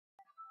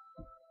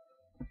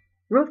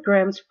Ruth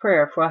Graham's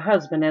prayer for a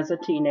husband as a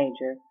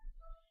teenager.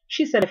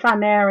 She said, if I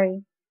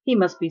marry, he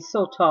must be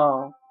so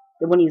tall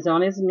that when he's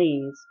on his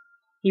knees,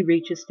 he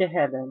reaches to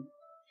heaven.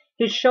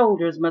 His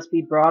shoulders must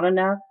be broad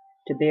enough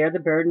to bear the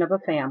burden of a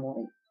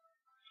family.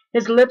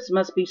 His lips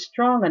must be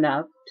strong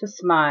enough to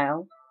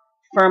smile,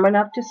 firm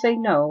enough to say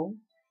no,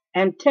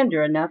 and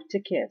tender enough to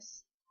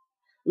kiss.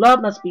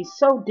 Love must be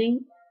so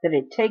deep that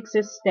it takes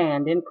its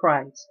stand in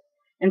Christ,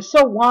 and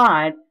so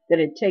wide that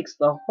it takes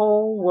the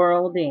whole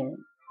world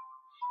in.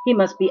 He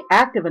must be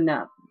active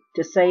enough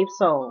to save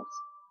souls.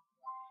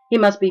 He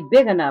must be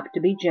big enough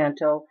to be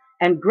gentle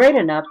and great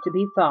enough to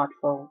be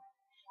thoughtful.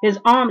 His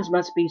arms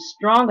must be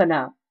strong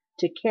enough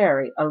to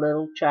carry a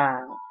little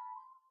child.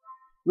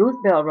 Ruth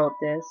Bell wrote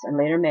this and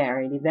later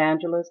married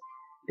evangelist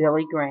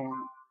Billy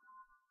Graham.